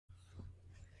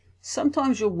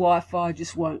Sometimes your Wi-Fi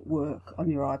just won't work on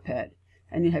your iPad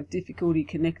and you have difficulty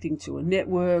connecting to a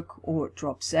network, or it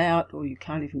drops out, or you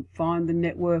can't even find the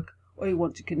network, or you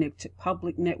want to connect to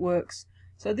public networks.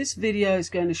 So this video is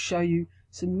going to show you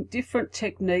some different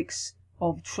techniques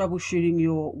of troubleshooting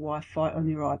your Wi-Fi on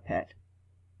your iPad.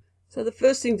 So the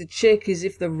first thing to check is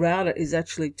if the router is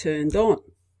actually turned on,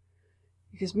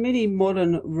 because many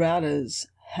modern routers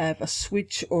have a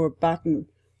switch or a button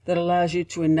that allows you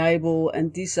to enable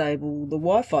and disable the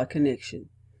Wi-Fi connection.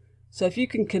 So if you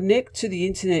can connect to the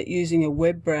internet using a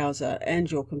web browser and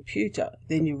your computer,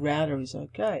 then your router is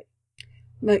okay.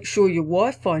 Make sure your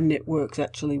Wi-Fi network's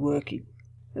actually working.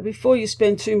 Now, before you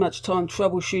spend too much time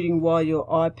troubleshooting why your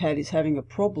iPad is having a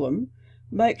problem,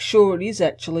 make sure it is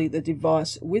actually the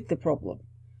device with the problem.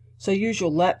 So use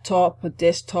your laptop, a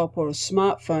desktop or a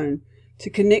smartphone to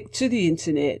connect to the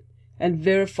internet and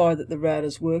verify that the router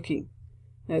is working.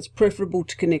 Now, it's preferable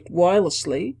to connect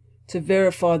wirelessly to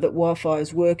verify that Wi-Fi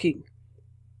is working.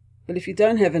 But if you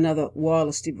don't have another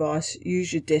wireless device,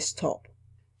 use your desktop.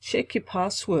 Check your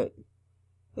password.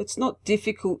 It's not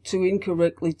difficult to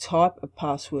incorrectly type a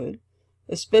password,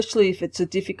 especially if it's a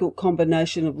difficult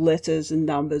combination of letters and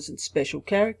numbers and special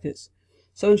characters.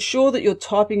 So ensure that you're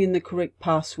typing in the correct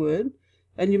password,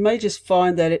 and you may just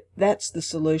find that that's the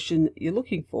solution that you're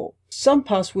looking for. Some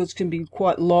passwords can be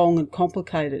quite long and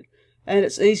complicated, and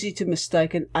it's easy to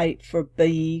mistake an 8 for a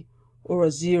B or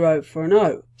a 0 for an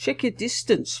O. Check your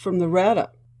distance from the router.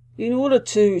 In order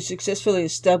to successfully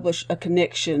establish a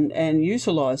connection and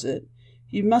utilize it,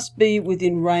 you must be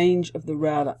within range of the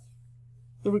router.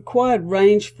 The required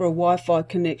range for a Wi-Fi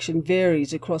connection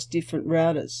varies across different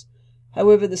routers.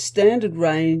 However, the standard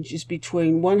range is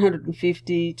between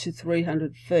 150 to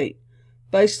 300 feet,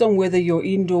 based on whether you're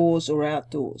indoors or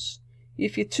outdoors.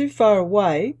 If you're too far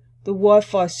away, the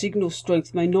Wi-Fi signal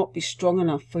strength may not be strong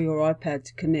enough for your iPad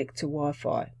to connect to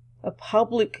Wi-Fi. A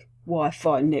public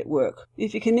Wi-Fi network.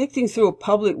 If you're connecting through a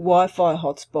public Wi-Fi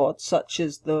hotspot, such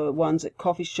as the ones at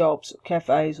coffee shops,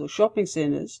 cafes or shopping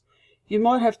centres, you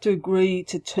might have to agree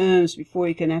to terms before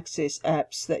you can access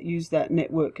apps that use that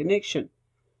network connection.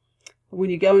 When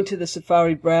you go into the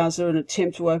Safari browser and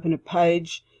attempt to open a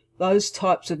page, those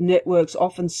types of networks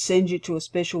often send you to a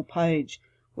special page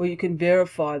where you can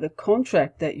verify the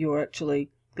contract that you're actually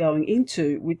going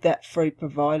into with that free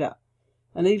provider.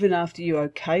 And even after you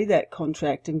okay that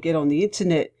contract and get on the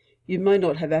internet, you may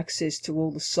not have access to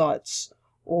all the sites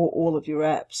or all of your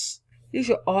apps. Is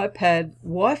your iPad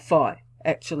Wi-Fi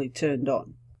actually turned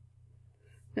on?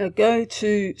 Now go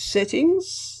to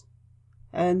Settings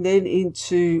and then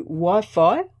into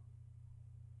Wi-Fi,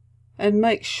 and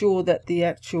make sure that the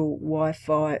actual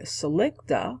Wi-Fi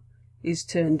selector is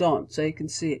turned on. So you can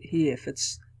see it here. If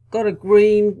it's got a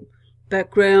green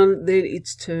background, then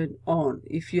it's turned on.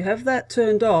 If you have that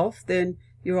turned off, then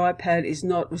your iPad is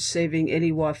not receiving any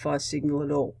Wi-Fi signal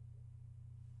at all.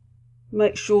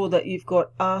 Make sure that you've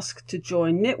got Ask to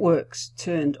Join Networks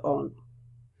turned on.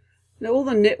 Now, all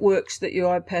the networks that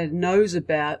your iPad knows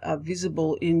about are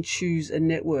visible in Choose a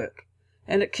Network,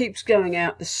 and it keeps going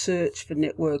out to search for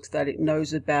networks that it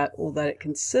knows about or that it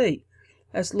can see,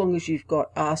 as long as you've got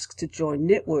Ask to Join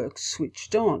Networks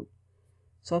switched on.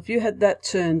 So if you had that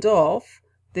turned off,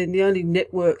 then the only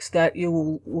networks that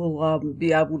you will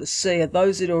be able to see are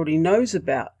those it already knows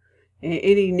about. And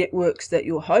any networks that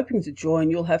you're hoping to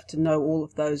join, you'll have to know all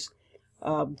of those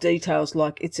details,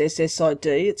 like its SSID,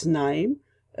 its name,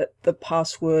 the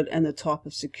password and the type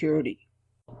of security.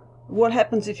 What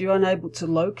happens if you're unable to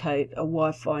locate a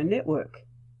Wi-Fi network?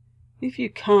 If you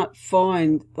can't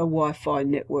find the Wi-Fi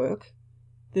network,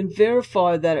 then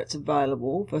verify that it's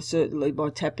available, certainly by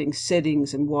tapping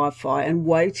Settings and Wi-Fi and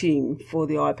waiting for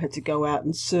the iPad to go out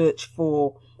and search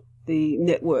for the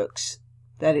networks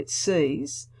that it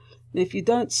sees. And if you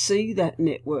don't see that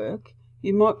network,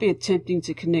 you might be attempting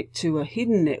to connect to a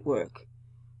hidden network.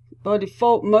 By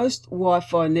default, most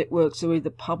Wi-Fi networks are either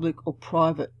public or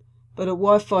private, but a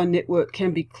Wi-Fi network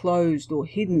can be closed or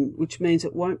hidden, which means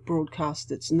it won't broadcast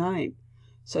its name.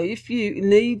 So if you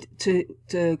need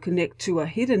to connect to a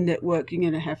hidden network, you're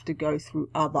going to have to go through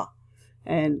Other.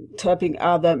 And typing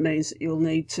Other means that you'll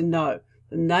need to know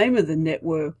the name of the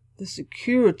network, the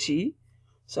security,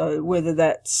 so whether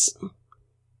that's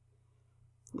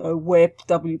WEP,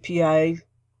 WPA,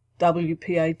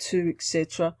 WPA2,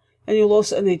 etc. And you'll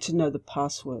also need to know the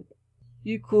password.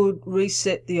 You could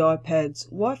reset the iPad's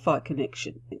Wi-Fi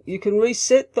connection. You can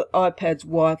reset the iPad's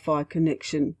Wi-Fi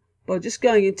connection by just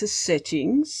going into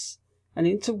Settings and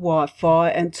into Wi-Fi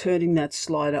and turning that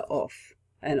slider off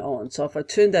and on. So if I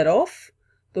turn that off,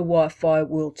 the Wi-Fi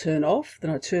will turn off.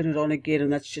 Then I turn it on again,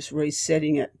 and that's just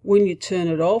resetting it. When you turn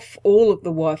it off, all of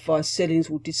the Wi-Fi settings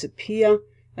will disappear,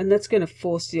 and that's going to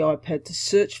force the iPad to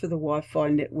search for the Wi-Fi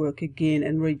network again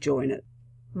and rejoin it.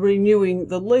 Renewing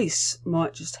the lease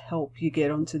might just help you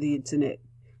get onto the internet.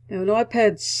 Now, an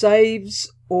iPad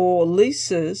saves or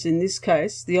leases, in this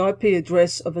case, the IP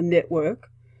address of a network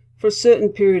for a certain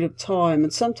period of time,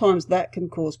 and sometimes that can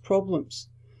cause problems.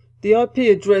 The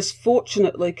IP address,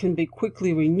 fortunately, can be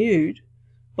quickly renewed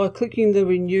by clicking the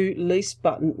Renew Lease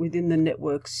button within the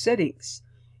network settings.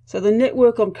 So the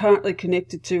network I'm currently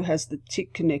connected to has the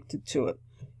tick connected to it.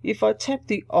 If I tap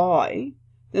the I,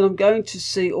 then I'm going to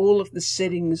see all of the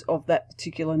settings of that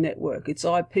particular network. Its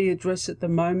IP address at the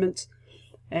moment,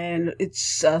 and its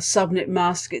subnet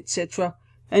mask, etc.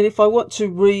 And if I want to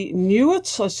renew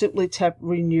it, I simply tap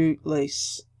Renew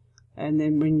Lease and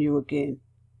then renew again.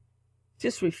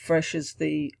 Just refreshes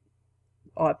the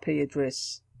IP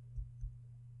address.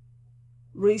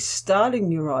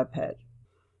 Restarting your iPad.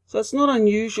 So it's not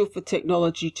unusual for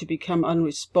technology to become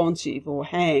unresponsive or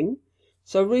hang.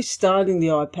 So restarting the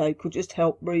iPad could just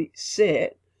help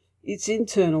reset its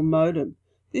internal modem.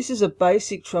 This is a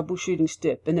basic troubleshooting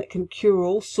step, and it can cure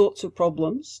all sorts of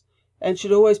problems and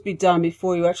should always be done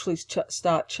before you actually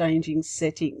start changing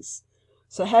settings.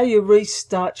 So how you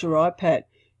restart your iPad?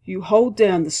 You hold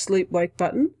down the sleep-wake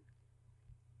button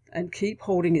and keep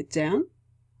holding it down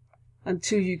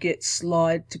until you get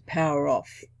slide to power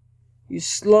off. You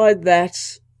slide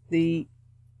that, the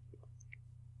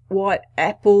white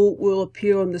apple will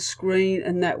appear on the screen,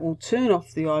 and that will turn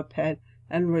off the iPad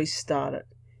and restart it.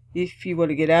 If you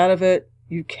want to get out of it,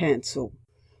 you cancel.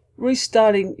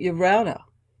 Restarting your router.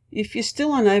 If you're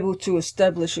still unable to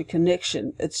establish a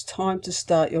connection, it's time to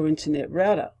start your internet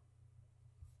router.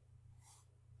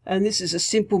 And this is a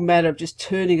simple matter of just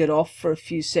turning it off for a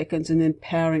few seconds and then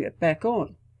powering it back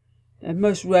on. And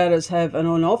most routers have an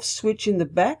on-off switch in the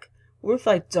back, or if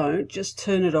they don't, just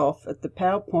turn it off at the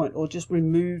power point or just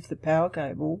remove the power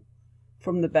cable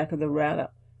from the back of the router.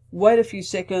 Wait a few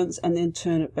seconds and then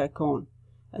turn it back on.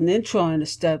 And then try and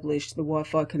establish the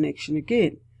Wi-Fi connection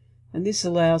again. And this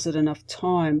allows it enough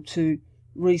time to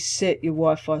reset your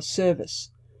Wi-Fi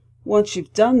service. Once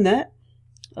you've done that,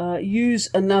 use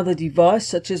another device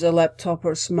such as a laptop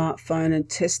or a smartphone and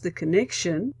test the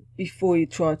connection before you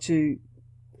try to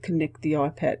connect the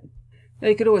iPad. Now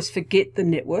you could always forget the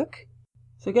network.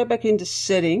 So go back into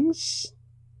Settings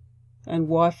and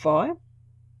Wi-Fi.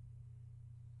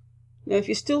 Now if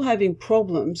you're still having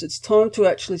problems, it's time to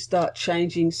actually start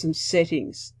changing some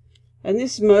settings. And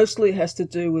this mostly has to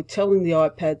do with telling the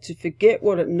iPad to forget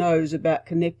what it knows about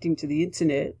connecting to the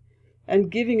internet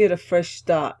and giving it a fresh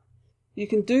start. You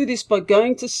can do this by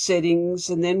going to Settings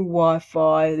and then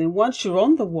Wi-Fi, and then once you're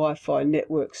on the Wi-Fi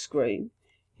network screen,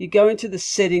 you go into the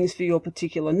settings for your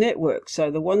particular network.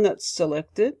 So the one that's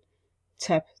selected,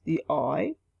 tap the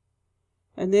I,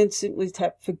 and then simply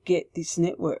tap Forget this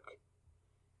network.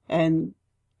 And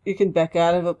you can back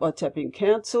out of it by tapping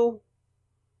Cancel,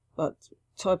 but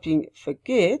typing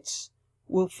Forget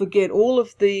will forget all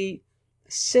of the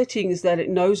settings that it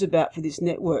knows about for this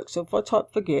network. So if I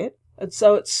type Forget, and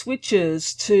so it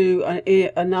switches to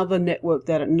another network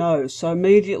that it knows. So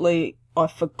immediately I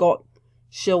forgot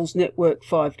Shell's network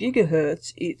 5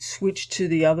 GHz, it switched to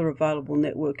the other available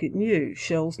network it knew,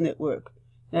 Shell's network.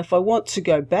 Now if I want to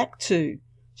go back to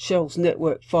Shell's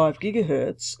network 5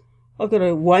 GHz, I've got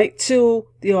to wait till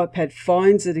the iPad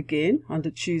finds it again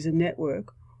under Choose a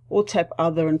Network, or tap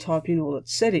Other and type in all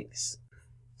its settings.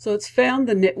 So it's found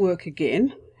the network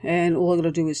again, and all I've got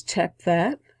to do is tap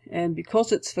that, and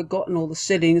because it's forgotten all the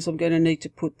settings, I'm going to need to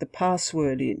put the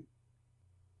password in.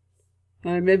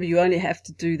 Now remember, you only have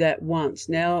to do that once.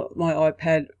 Now my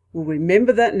iPad will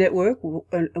remember that network,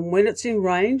 and when it's in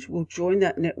range, will join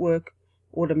that network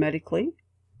automatically.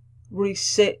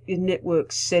 Reset your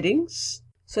network settings.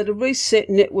 So to reset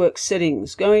network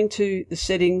settings, go into the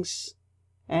settings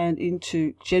and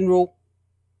into General,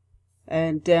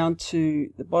 and down to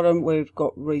the bottom where we've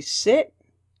got Reset,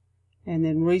 and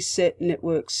then Reset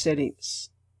Network Settings.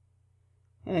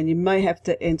 And you may have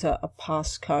to enter a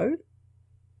passcode,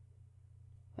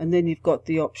 and then you've got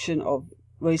the option of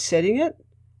resetting it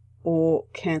or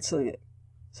cancelling it.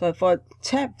 So if I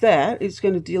tap that, it's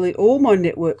going to delete all my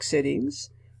network settings,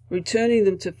 returning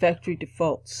them to factory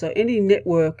defaults. So any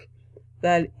network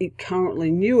that it currently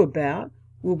knew about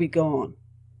will be gone.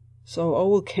 So I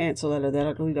will cancel out of that.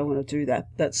 I really don't want to do that.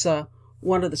 That's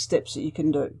one of the steps that you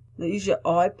can do. Now, is your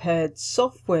iPad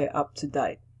software up to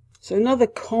date? So another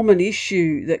common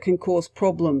issue that can cause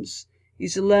problems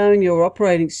is allowing your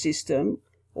operating system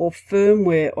or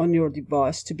firmware on your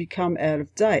device to become out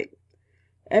of date.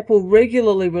 Apple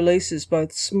regularly releases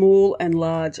both small and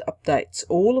large updates,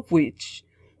 all of which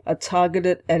are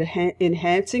targeted at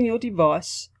enhancing your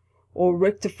device or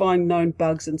rectifying known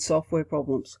bugs and software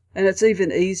problems. And it's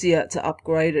even easier to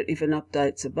upgrade it if an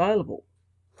update's available.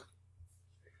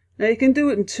 Now you can do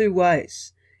it in two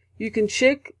ways. You can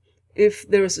check if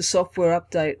there is a software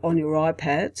update on your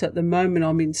iPad. So at the moment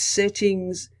I'm in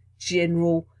Settings,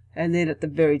 General, and then at the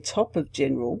very top of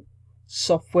General,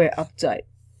 Software Update.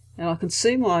 And I can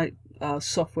see my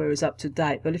software is up to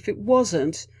date, but if it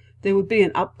wasn't, there would be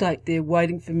an update there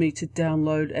waiting for me to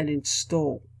download and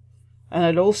install. And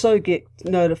I'd also get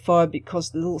notified because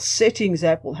the little Settings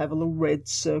app will have a little red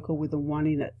circle with a 1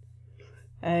 in it.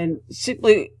 And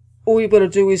simply all you've got to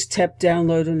do is tap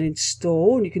download and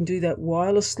install, and you can do that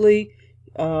wirelessly,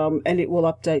 and it will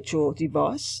update your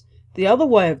device. The other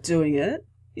way of doing it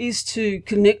is to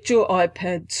connect your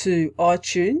iPad to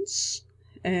iTunes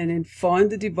and then find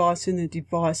the device in the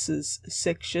devices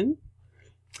section.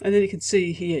 And then you can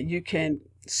see here, you can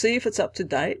see if it's up to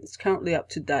date. It's currently up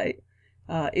to date.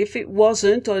 If it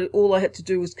wasn't, all I had to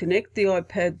do was connect the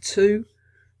iPad to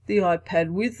the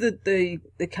iPad with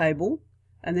the cable,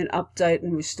 and then update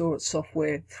and restore its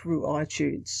software through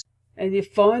iTunes. And your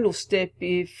final step,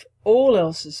 if all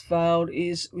else has failed,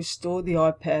 is restore the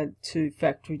iPad to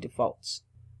factory defaults.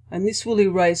 And this will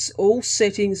erase all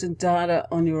settings and data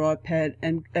on your iPad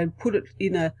and put it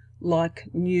in a like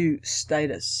new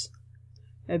status.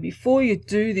 Now before you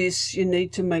do this, you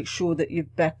need to make sure that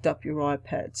you've backed up your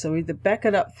iPad. So either back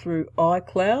it up through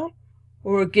iCloud,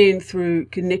 or again through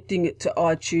connecting it to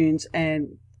iTunes,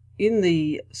 and in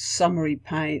the summary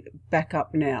pane, back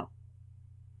up now.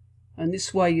 And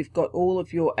this way you've got all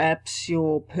of your apps,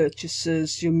 your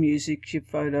purchases, your music, your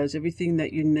photos, everything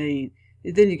that you need.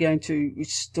 Then you're going to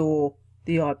restore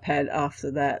the iPad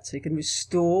after that. So you can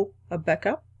restore a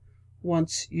backup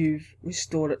once you've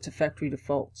restored it to factory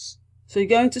defaults. So you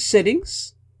go into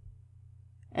Settings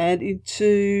and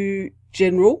into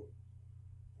General,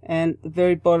 and at the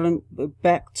very bottom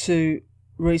back to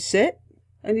Reset,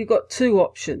 and you've got two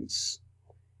options.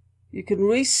 You can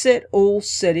reset all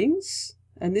settings,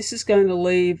 and this is going to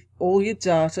leave all your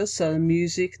data, so the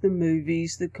music, the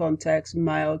movies, the contacts,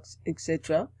 mail,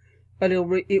 etc. But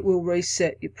it will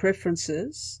reset your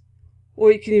preferences,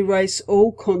 or you can erase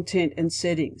all content and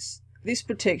settings. This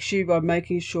protects you by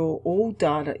making sure all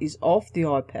data is off the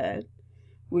iPad,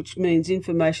 which means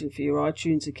information for your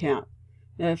iTunes account.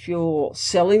 Now, if you're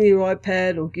selling your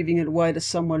iPad or giving it away to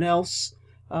someone else,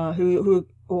 or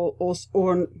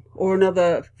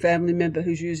another family member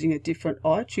who's using a different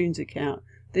iTunes account,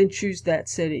 then choose that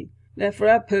setting. Now, for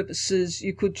our purposes,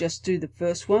 you could just do the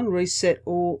first one, reset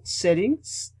all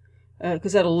settings,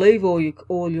 because that'll leave all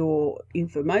your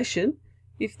information.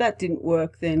 If that didn't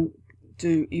work, then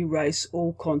do erase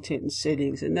all content and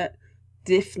settings, and that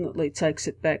definitely takes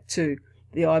it back to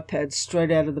the iPad straight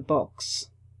out of the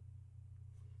box.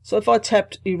 So if I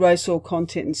tapped erase all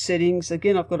content and settings,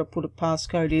 again I've got to put a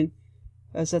passcode in,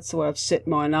 as that's the way I've set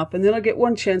mine up, and then I get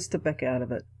one chance to back out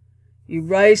of it.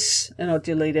 Erase, and I'll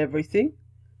delete everything,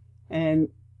 and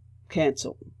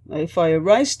cancel. Now, if I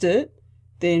erased it,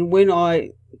 then when I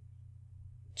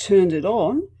turned it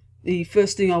on, the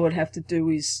first thing I would have to do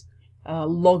is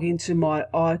log into my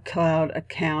iCloud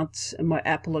account and my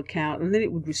Apple account, and then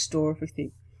it would restore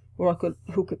everything. Or I could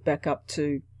hook it back up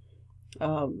to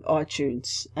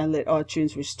iTunes and let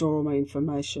iTunes restore all my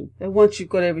information. Then once you've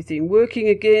got everything working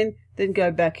again, then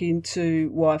go back into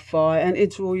Wi-Fi and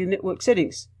enter all your network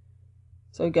settings.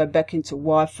 So go back into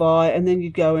Wi-Fi, and then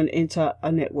you go and enter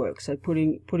a network. So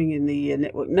putting in the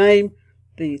network name,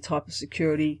 the type of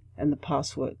security, and the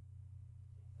password.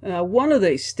 Now, one of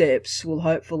these steps will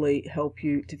hopefully help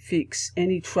you to fix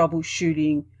any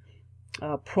troubleshooting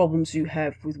problems you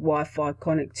have with Wi-Fi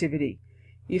connectivity.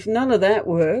 If none of that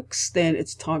works, then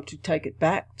it's time to take it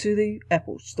back to the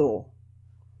Apple Store.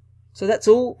 So that's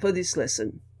all for this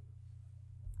lesson.